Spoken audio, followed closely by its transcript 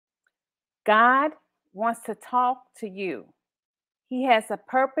God wants to talk to you. He has a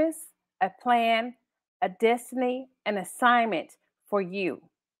purpose, a plan, a destiny, an assignment for you.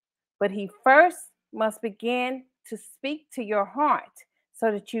 But He first must begin to speak to your heart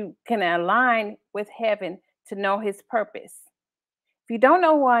so that you can align with heaven to know His purpose. If you don't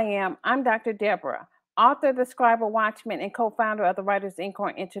know who I am, I'm Dr. Deborah, author, the Scribe Watchman, and co-founder of the Writers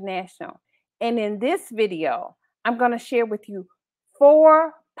Inkhorn International. And in this video, I'm going to share with you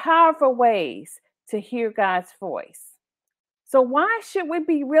 4 powerful ways to hear God's voice. So why should we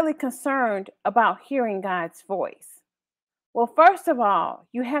be really concerned about hearing God's voice? Well, first of all,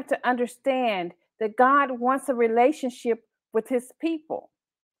 you have to understand that God wants a relationship with His people.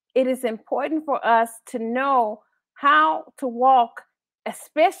 It is important for us to know how to walk,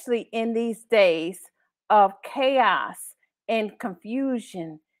 especially in these days of chaos and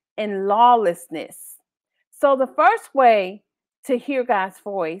confusion and lawlessness. So, the first way to hear God's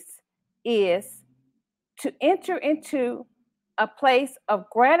voice is to enter into a place of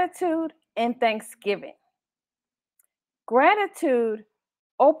gratitude and thanksgiving. Gratitude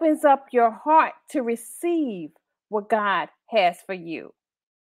opens up your heart to receive what God has for you.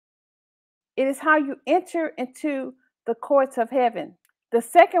 It is how you enter into the courts of heaven. The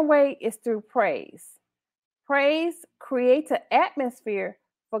second way is through praise. Praise creates an atmosphere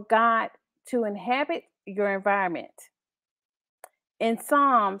for God to inhabit your environment. In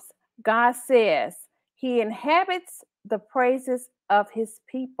Psalms, God says He inhabits the praises of His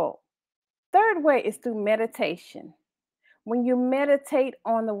people. Third way is through meditation. When you meditate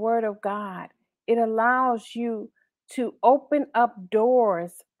on the Word of God, it allows you to open up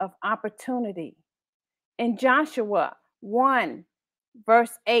doors of opportunity. In Joshua 1,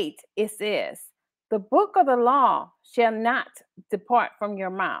 verse 8, it says, "The book of the law shall not depart from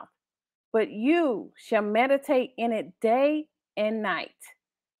your mouth, but you shall meditate in it day and night,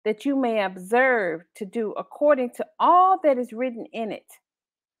 that you may observe to do according to all that is written in it.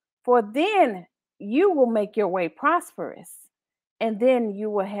 For then you will make your way prosperous, and then you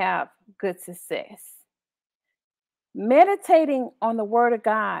will have good success." Meditating on the Word of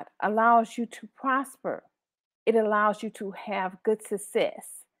God allows you to prosper. It allows you to have good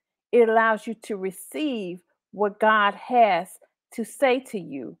success. It allows you to receive what God has to say to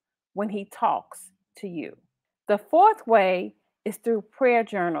you when He talks to you. The fourth way is through prayer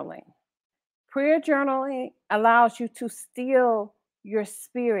journaling. Prayer journaling allows you to still your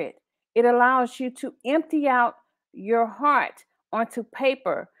spirit. It allows you to empty out your heart onto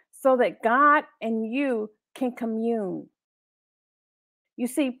paper so that God and you can commune. You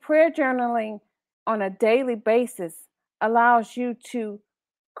see, prayer journaling on a daily basis allows you to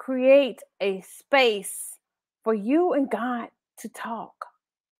create a space for you and God to talk.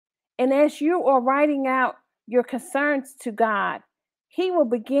 And as you are writing out your concerns to God, He will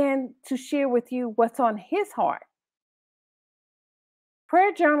begin to share with you what's on His heart.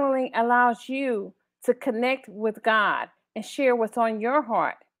 Prayer journaling allows you to connect with God and share what's on your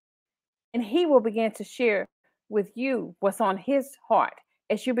heart. And He will begin to share with you what's on His heart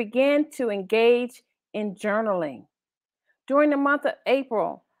as you begin to engage in journaling. During the month of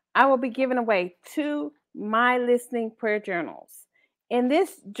April, I will be giving away 2 My Listening Prayer Journals. In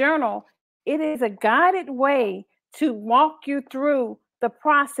this journal, it is a guided way to walk you through the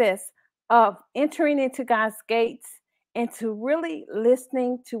process of entering into God's gates and to really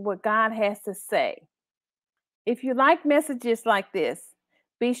listening to what God has to say. If you like messages like this,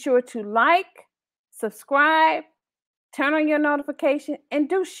 be sure to like, subscribe, turn on your notification, and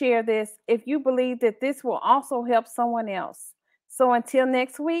do share this if you believe that this will also help someone else. So until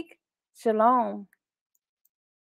next week, shalom.